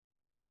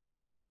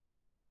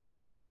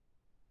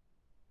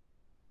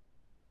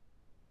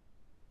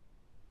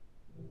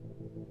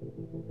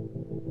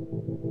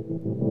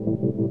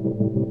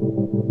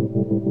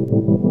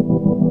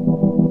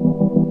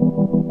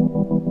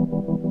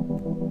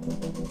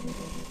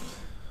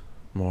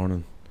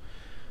Morning.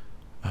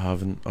 I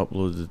haven't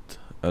uploaded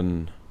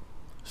in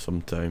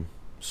some time,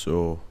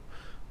 so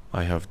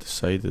I have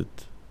decided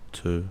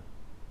to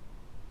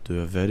do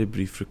a very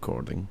brief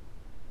recording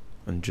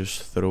and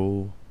just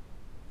throw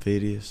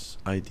various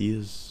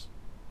ideas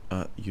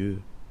at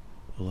you,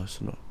 the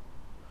listener.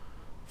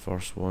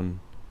 First one,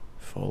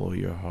 follow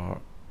your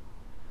heart.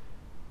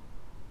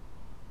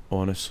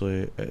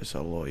 Honestly, it's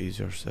a lot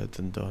easier said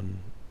than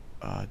done.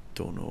 I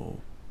don't know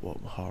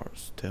what my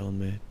heart's telling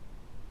me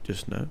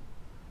just now.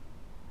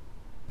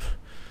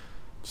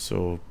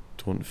 So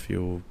don't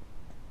feel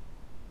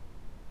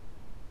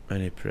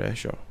any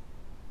pressure.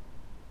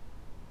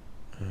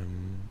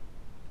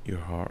 Your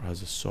heart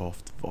has a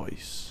soft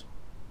voice,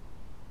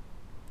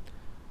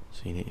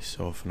 so you need to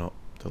soften up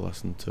to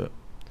listen to it.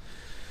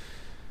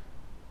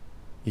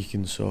 You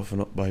can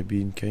soften up by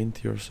being kind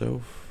to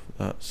yourself.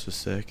 That's the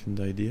second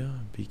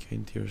idea. Be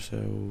kind to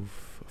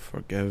yourself,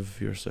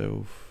 forgive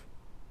yourself,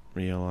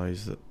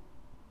 realise that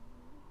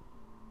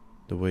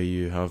the way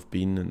you have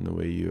been and the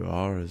way you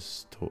are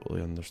is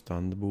totally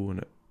understandable, and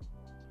it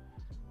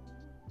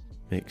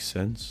makes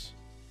sense,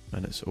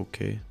 and it's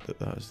okay that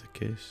that is the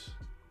case.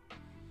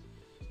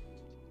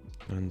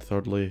 And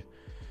thirdly,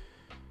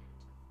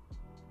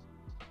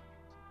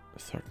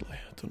 I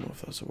don't know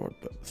if that's a word,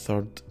 but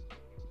third,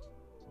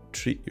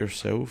 treat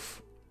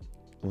yourself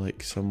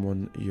like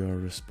someone you're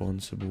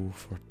responsible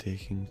for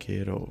taking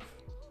care of.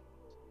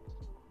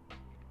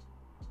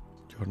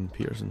 Jordan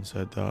Peterson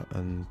said that,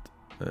 and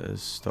it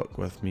has stuck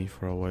with me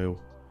for a while.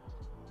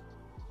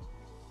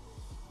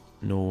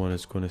 No one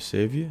is going to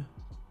save you,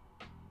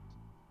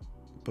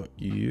 but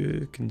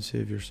you can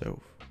save yourself.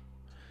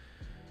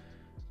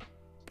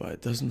 But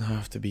it doesn't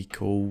have to be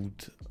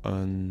cold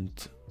and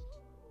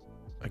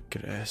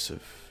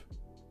aggressive.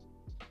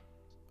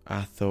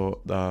 I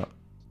thought that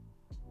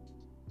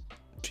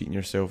treating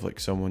yourself like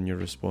someone you're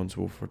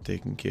responsible for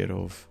taking care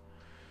of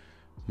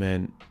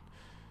meant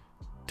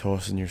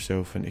tossing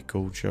yourself into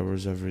cold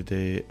showers every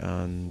day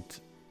and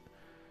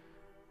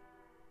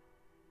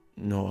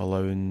not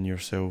allowing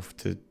yourself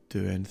to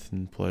do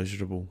anything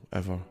pleasurable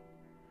ever,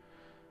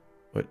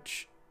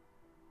 which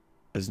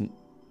isn't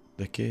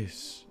the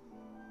case.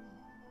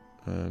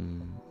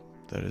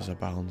 There is a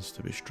balance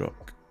to be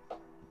struck.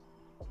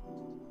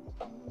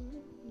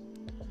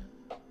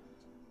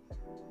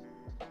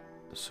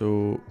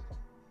 So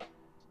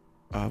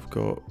I've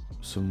got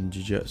some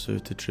jiu-jitsu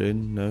to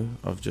train now.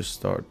 I've just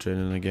started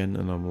training again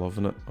and I'm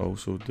loving it.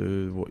 Also,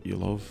 do what you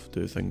love,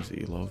 do things that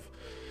you love.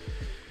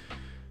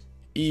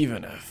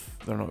 Even if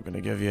they're not going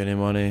to give you any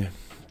money,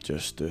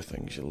 just do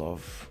things you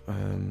love.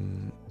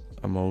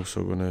 I'm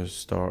also going to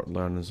start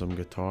learning some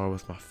guitar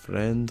with my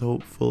friend,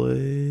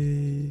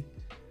 hopefully,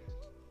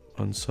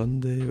 on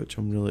Sunday, which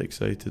I'm really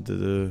excited to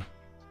do.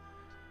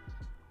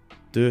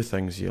 Do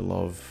things you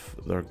love,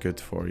 they're good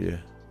for you.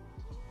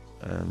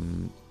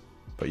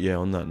 But yeah,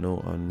 on that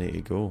note, I need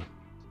to go.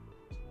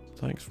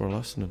 Thanks for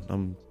listening.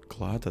 I'm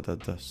glad I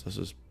did this. This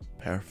is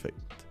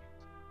perfect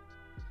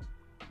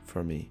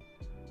for me.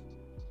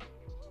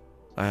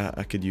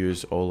 I could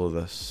use all of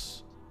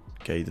this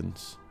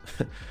guidance.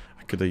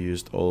 I could have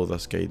used all of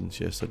this guidance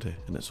yesterday,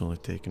 and it's only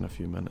taken a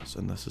few minutes,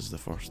 and this is the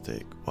first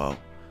take. Wow,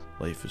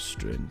 life is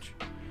strange.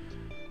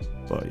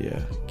 But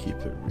yeah, keep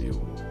it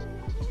real.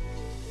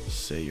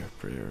 Say your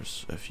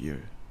prayers if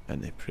you're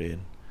into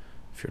praying.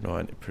 If you're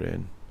not into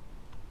praying,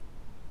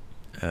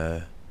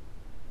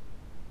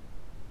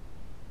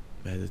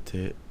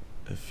 meditate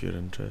if you're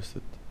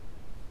interested.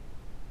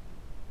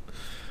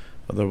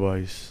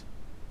 Otherwise,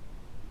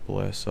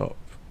 bless up.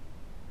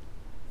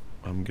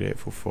 I'm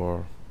grateful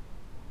for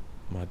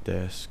my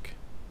desk,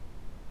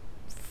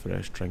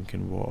 fresh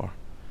drinking water,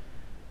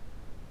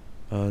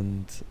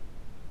 and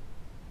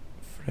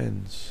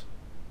friends.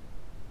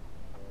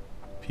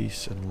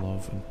 Peace and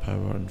love and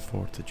power and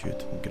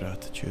fortitude and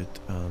gratitude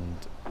and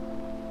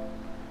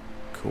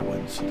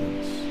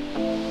coincidence.